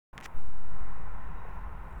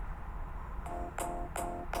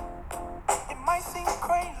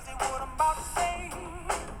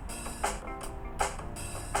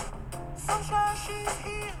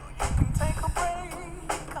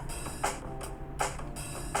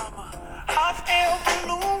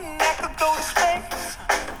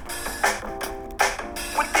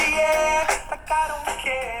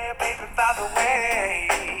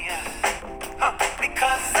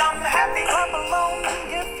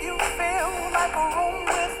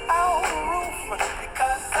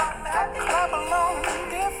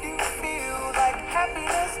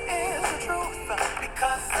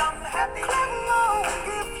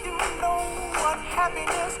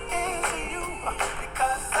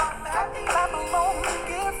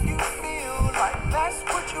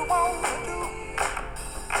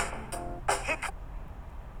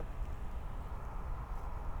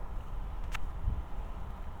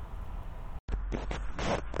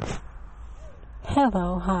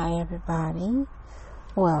Hello, hi everybody.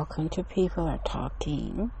 Welcome to People Are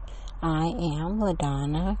Talking. I am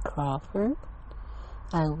LaDonna Crawford.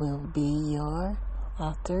 I will be your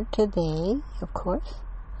author today, of course.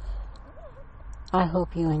 I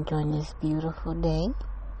hope you enjoy this beautiful day.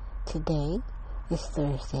 Today is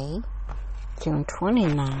Thursday, June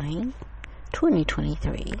 29,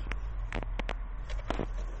 2023.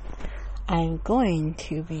 I'm going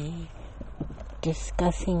to be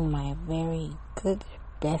discussing my very good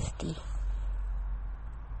bestie,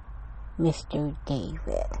 Mr.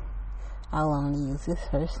 David. I'll only use his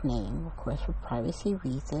first name, of course, for privacy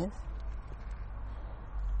reasons.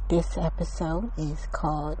 This episode is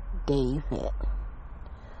called David,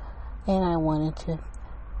 and I wanted to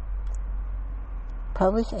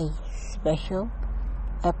publish a special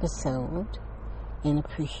episode in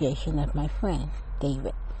appreciation of my friend,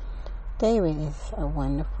 David. David is a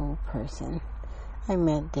wonderful person. I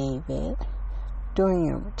met David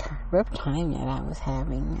during a rough time that I was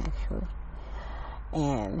having, actually.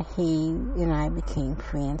 And he and I became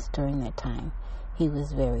friends during that time. He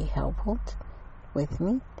was very helpful with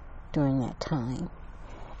me during that time.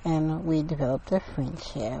 And we developed a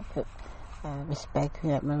friendship, respect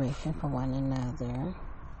and admiration for one another.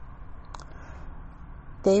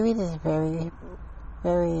 David is a very,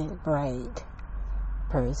 very bright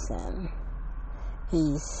person.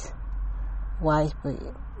 He's wise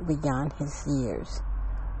beyond his years.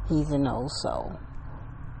 He's an old soul.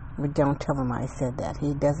 But don't tell him I said that.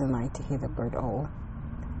 He doesn't like to hear the word old.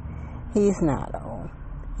 He's not old.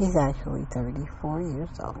 He's actually 34 years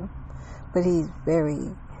old. But he's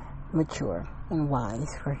very mature and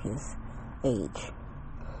wise for his age.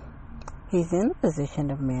 He's in a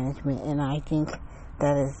position of management, and I think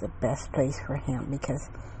that is the best place for him because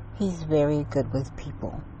he's very good with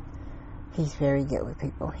people. He's very good with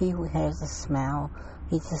people. He has a smile.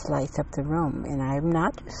 He just lights up the room. And I'm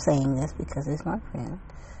not just saying this because he's my friend,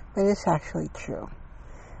 but it's actually true.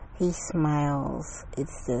 He smiles.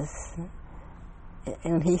 It's just,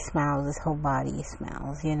 and when he smiles, his whole body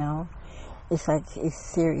smiles, you know. It's like,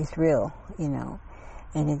 it's serious, real, you know.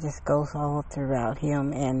 And it just goes all throughout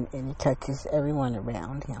him, and it touches everyone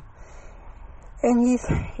around him. And he's,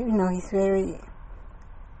 you know, he's very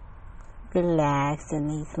relaxed and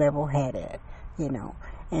he's level-headed, you know,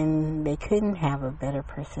 and they couldn't have a better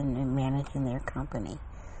person in managing their company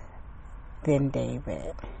than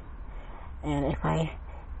David. And if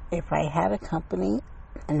I had a company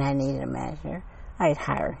and I needed a manager, I'd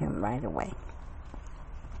hire him right away.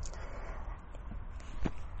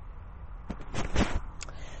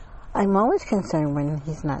 I'm always concerned when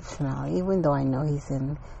he's not smiling, even though I know he's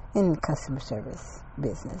in customer service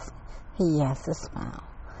business. He has to smile.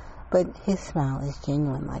 But his smile is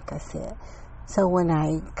genuine, like I said. So when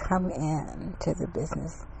I come in to the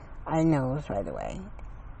business, I know right away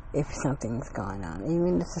if something's going on.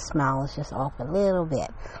 Even if the smile is just off a little bit,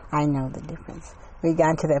 I know the difference. We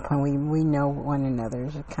got to that point we know one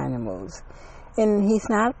another's kind of moves. And he's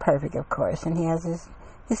not perfect, of course, and he has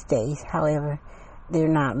his days. However, they're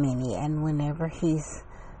not many. And whenever his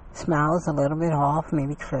smile is a little bit off,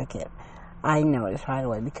 maybe crooked, I notice right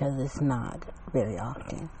away because it's not very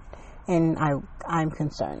often. And I'm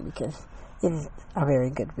concerned because it is a very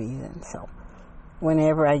good reason. So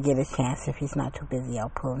whenever I get a chance, if he's not too busy, I'll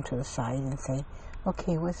pull him to the side and say,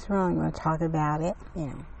 okay, what's wrong? You want to talk about it? You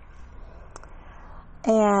know.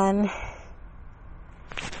 And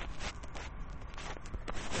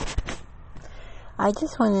I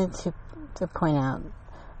just wanted to point out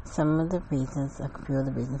some of the reasons, a few of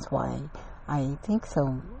the reasons why I think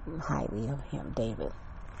so highly of him, David.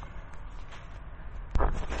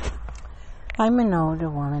 I'm an older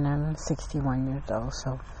woman. I'm 61 years old,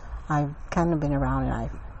 so I've kind of been around and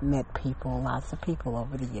I've met people, lots of people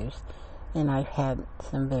over the years, and I've had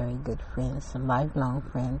some very good friends, some lifelong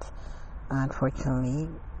friends. Unfortunately,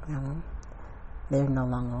 they're no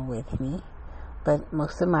longer with me, but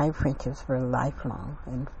most of my friendships were lifelong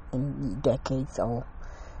and decades old.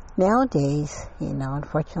 Nowadays, you know,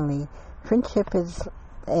 unfortunately, friendship is,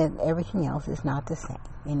 and everything else is not the same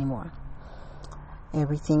anymore.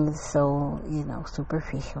 Everything is so, you know,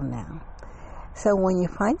 superficial now. So when you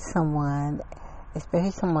find someone,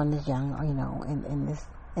 especially someone that's young, you know,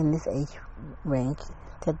 in this age range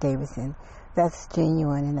that David's in, that's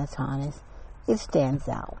genuine and that's honest, it stands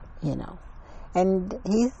out, you know. And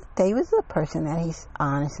David's a person that he's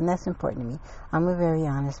honest, and that's important to me. I'm a very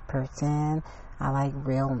honest person. I like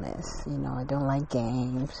realness, you know. I don't like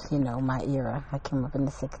games, you know, my era. I came up in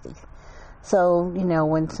the 60s. So, you know,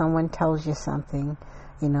 when someone tells you something,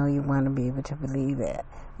 You want to be able to believe it.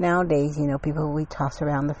 Nowadays, we toss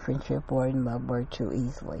around the friendship word and love word too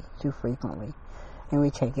easily, too frequently, and we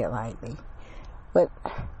take it lightly. But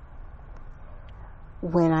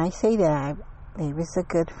when I say that David's a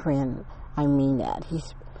good friend, I mean that.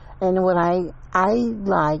 And what I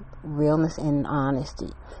like realness and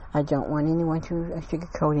honesty. I don't want anyone to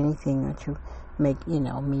sugarcoat anything or to make,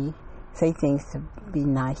 me say things to be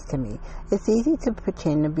nice to me. It's easy to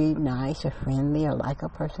pretend to be nice or friendly or like a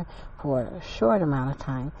person for a short amount of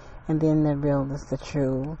time, and then the realness, the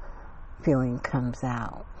true feeling comes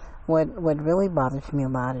out. What really bothers me a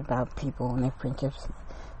lot about people and their friendships,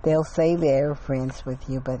 they'll say they're friends with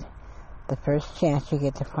you, but the first chance you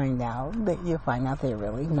get to find out, that you find out they're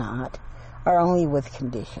really not, or only with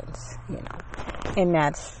conditions, and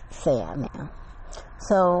that's sad now.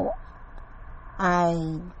 So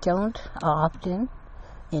I don't often,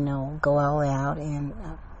 go all out and,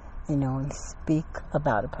 and speak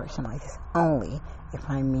about a person like this, only if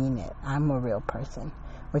I mean it. I'm a real person.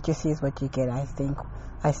 What you see is what you get. I think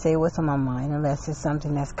I say what's on my mind, unless it's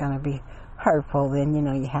something that's going to be hurtful, then,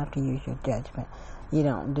 you have to use your judgment. You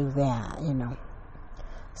don't do that,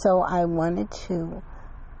 So I wanted to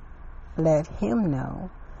let him know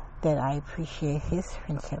that I appreciate his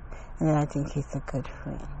friendship and that I think he's a good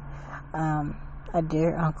friend. A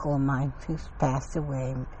dear uncle of mine who's passed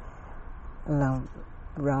away,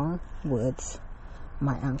 Ron Woods,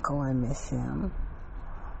 my uncle, I miss him.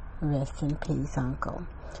 Rest in peace, uncle.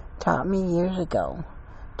 Taught me years ago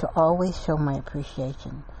to always show my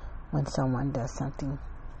appreciation when someone does something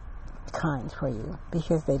kind for you,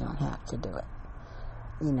 because they don't have to do it.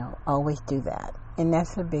 Always do that. And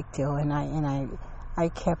that's a big deal, and I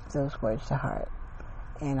kept those words to heart.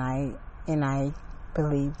 And I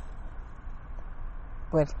believe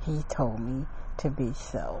what he told me to be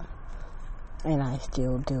so. And I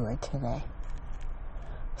still do it today.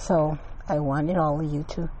 So I wanted all of you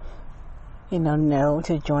to, know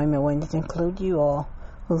to join me, when to include you all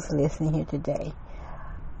who's listening here today,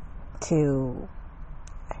 to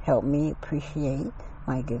help me appreciate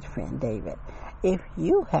my good friend David. If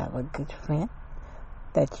you have a good friend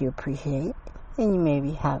that you appreciate, and you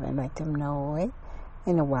maybe haven't let them know it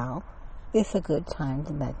in a while, it's a good time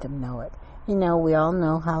to let them know it. We all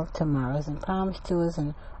know how tomorrow isn't promised to us,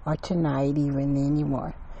 or tonight even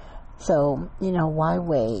anymore. So, why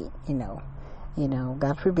wait?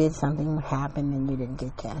 God forbid something happened and you didn't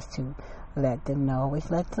get a chance to let them know. Always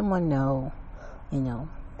let someone know,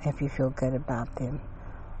 if you feel good about them,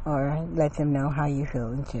 or let them know how you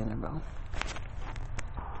feel in general.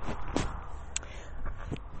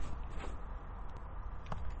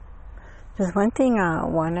 There's one thing I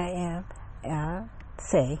want to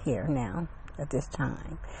say here now at this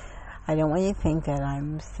time. I don't want you to think that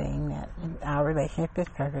I'm saying that our relationship is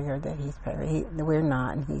perfect or that he's perfect. We're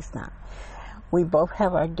not and he's not. We both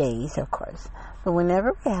have our days, of course. But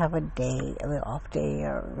whenever we have a day, a little off day,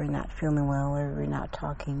 or we're not feeling well, or we're not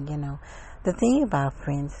talking, the thing about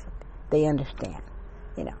friends, they understand.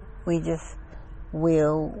 We just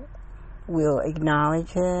will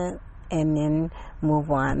acknowledge it and then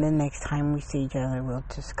move on. The next time we see each other, we'll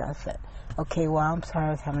discuss it. Okay, well, I'm sorry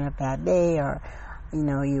I was having a bad day, or,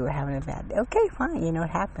 you were having a bad day. Okay, fine, it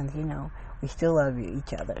happens, we still love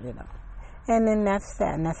each other, And then that's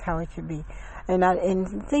that, and that's how it should be. And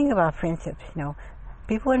the thing about friendships,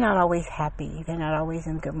 people are not always happy. They're not always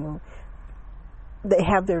in a good mood. They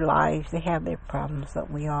have their lives. They have their problems, that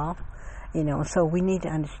we all, so we need to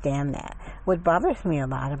understand that. What bothers me a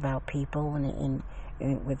lot about people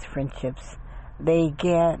with friendships, they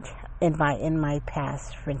get, in my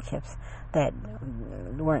past friendships that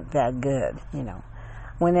weren't that good,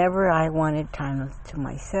 Whenever I wanted time to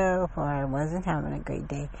myself, or I wasn't having a great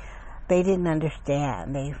day, they didn't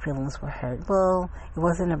understand. Their feelings were hurt. Well, it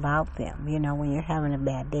wasn't about them. When you're having a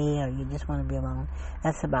bad day or you just want to be alone,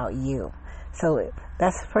 that's about you. So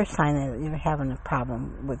that's the first sign that you're having a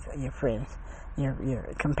problem with your friends,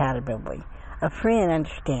 your compatibility. A friend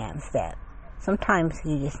understands that. Sometimes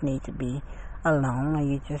you just need to be alone, or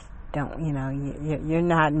you just don't, you're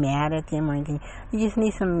not mad at them or anything. You just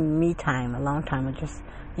need some me time, alone time, or just,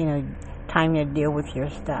 time to deal with your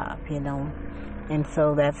stuff, And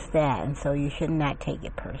so that's that. And so you should not take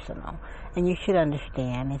it personal. And you should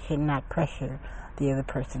understand and should not pressure the other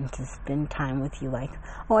person to spend time with you, like,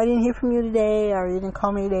 oh, I didn't hear from you today, or you didn't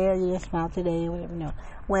call me today, or you didn't smile today, or whatever. No.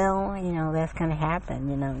 Well, that's going to happen.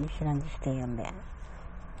 You should understand that.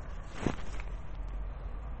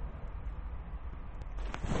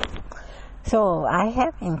 So I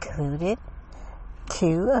have included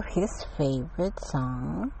 2 of his favorite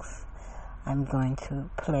songs I'm going to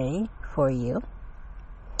play for you.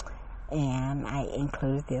 and I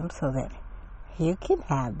include them so that you can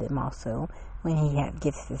have them also when he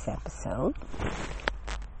gets this episode.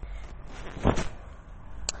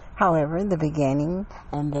 However, the beginning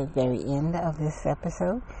and the very end of this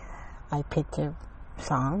episode, I picked a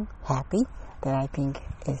song, Happy, that I think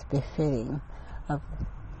is befitting of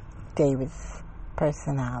David's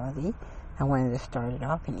personality. I wanted to start it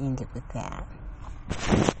off and end it with that.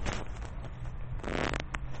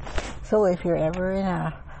 So if you're ever in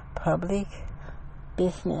a public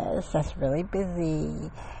business that's really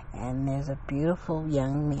busy and there's a beautiful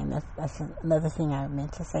young man, that's another thing I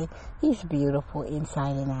meant to say. He's beautiful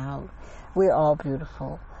inside and out. We're all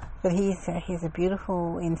beautiful, but he's a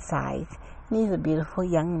beautiful inside, and he's a beautiful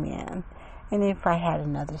young man. And if I had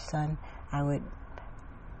another son, I would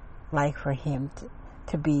like for him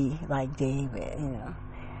to be like David,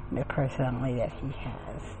 the personality that he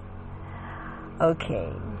has.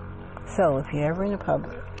 Okay, so if you're ever in a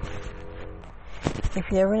public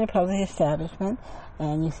establishment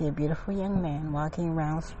and you see a beautiful young man walking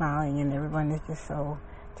around smiling and everyone is just so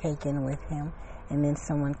taken with him, and then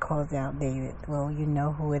someone calls out David, well, you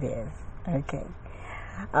know who it is. Okay.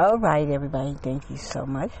 All right, everybody, thank you so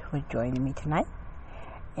much for joining me tonight.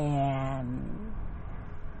 And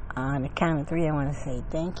on the count of 3, I want to say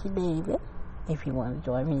thank you, David. If you want to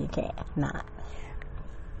join me, you can. If not.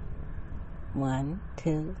 1,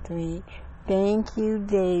 2, 3. Thank you,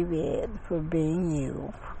 David, for being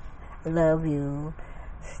you. Love you.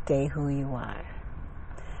 Stay who you are.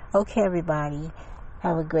 Okay, everybody.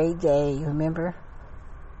 Have a great day. Remember,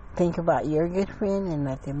 think about your good friend and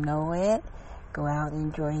let them know it. Go out and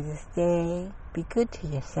enjoy this day. Be good to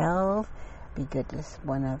yourself. Be good to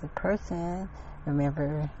one other person.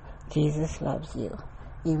 Remember, Jesus loves you.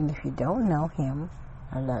 Even if you don't know him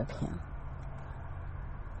or love him.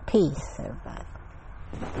 Peace, everybody.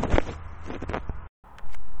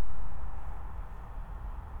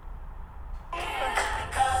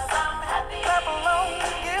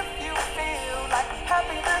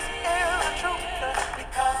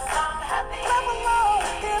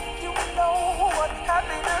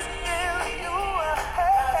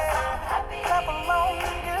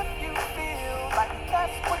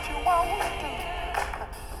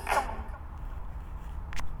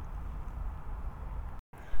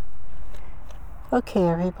 Okay,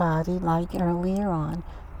 everybody, like earlier on,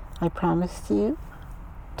 I promised you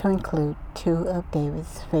to include 2 of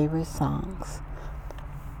David's favorite songs.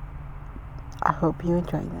 I hope you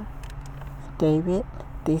enjoy them. David,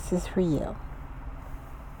 this is for you.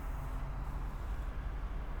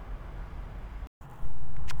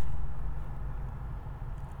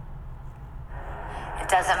 It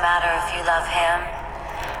doesn't matter if you love him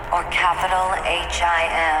or capital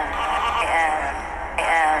H-I-M.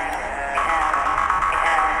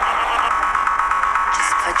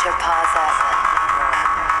 Put your paws up,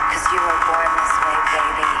 'cause you were born this way,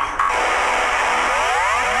 baby.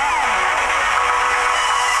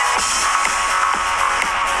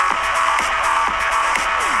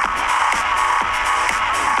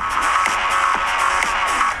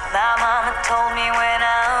 My mama told me when I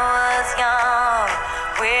was young,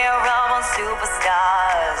 we're all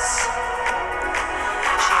superstars.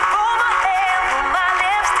 She rolled my hair, put my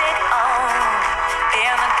lipstick on,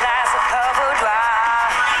 in the glass of covered dry.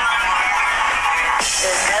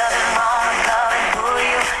 There's nothing wrong with loving who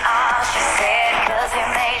you are, she said, 'cause it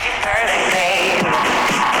made you perfect, babe.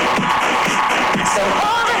 So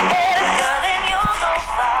hold your head up, girl, and you're so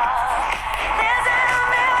far. There's a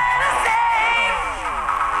mirror to say,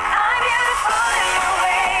 I'm beautiful in my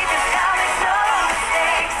way, 'cause I make no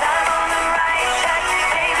mistakes. I'm on the right track,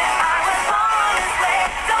 baby, I was born this way.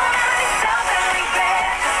 Don't hurt yourself and regret,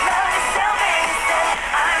 just love yourself and yourself.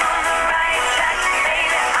 I'm on the right track,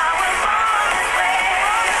 baby, I was born this way.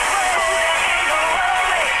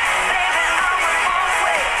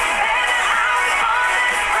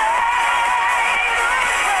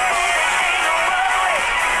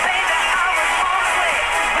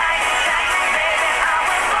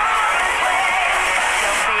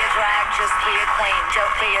 Just be a queen.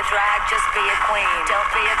 Don't be a drag, just be a queen.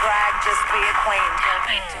 Don't be a drag, just be a queen.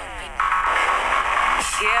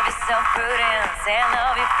 Give yourself prudence and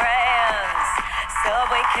love your friends.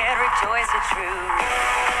 Subway can rejoice the truth.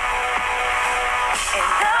 In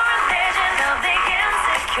the religion of the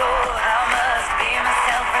insecure, I must be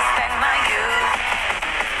myself, respect my youth.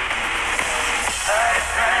 A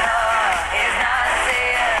different heart is not a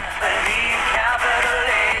sin. Believe capital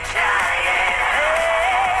H-I-M.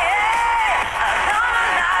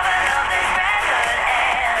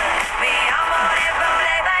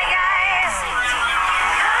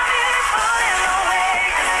 I'm beautiful in my way,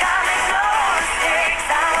 'cause God makes no mistakes.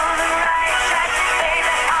 I'm on the right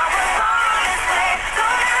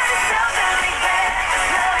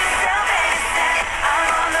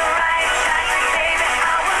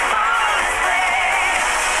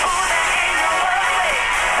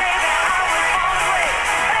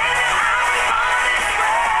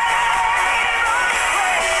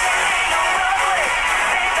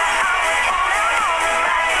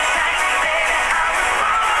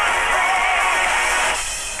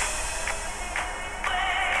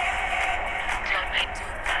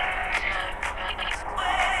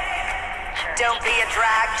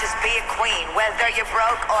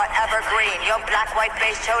broke or evergreen. You're black, white,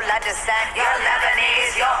 beige, chola descent. You're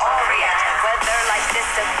Lebanese, you're Orient. Whether like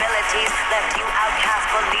disabilities left you outcast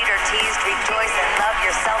but leader teased. Rejoice and love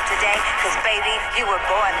yourself today, cause baby, you were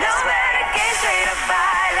born this way. No matter gay, straight or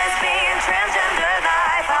bi, lesbian, transgender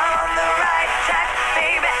life, I'm on the right track,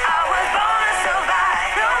 baby, I was born to survive.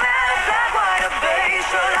 No matter black, white or beige,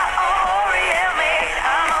 chola or Orient made,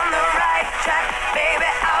 I'm on the right track, baby,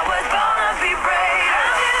 I was born to be brave. I'm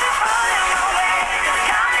beautiful in my way, cause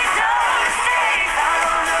God makes no mistakes. I'm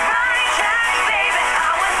on the right track, baby, I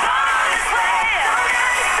was born this way. Don't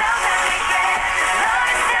have yourself and regret, just love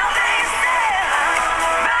yourself and you stay. I'm on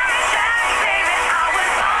the right track, baby, I was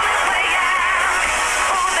born this way,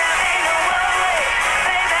 yeah. Oh, there ain't no other way,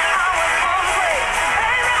 baby, I was born this way.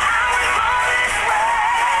 Baby, I was born this way,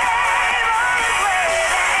 born this way.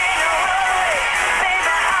 There ain't no other way,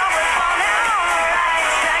 baby, I was born on the right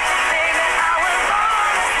track, baby, I was born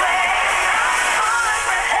this way.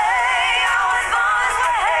 Hey, I was born this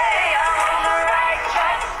way, hey, I'm on the right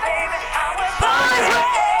track, baby, I was born this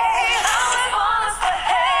way. I was born this way,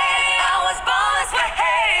 hey, I was born this way,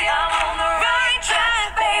 hey, I'm on the right track,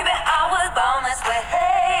 baby, I was born this way,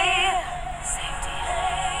 hey. Safety,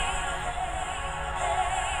 hey,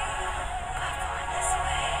 but born this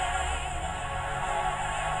way.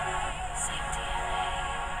 Safety,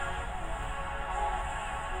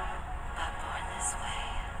 but born this way.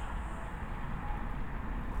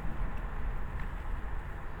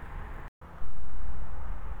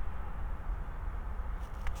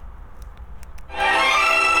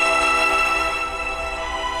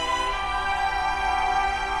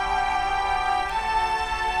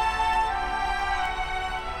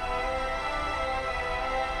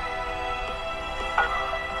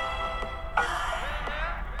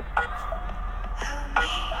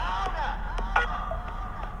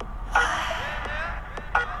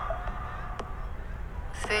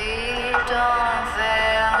 Feet don't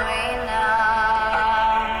fail me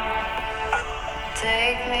now.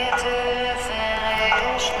 Take me to the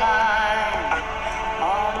finish line.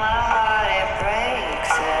 Oh, my heart, it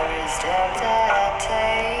breaks every step that I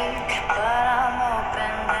take. But I'm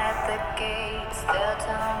open at the gates. They'll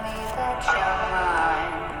tell me that you're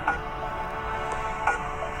mine.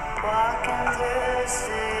 Walking through the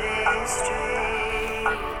city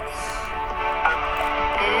streets.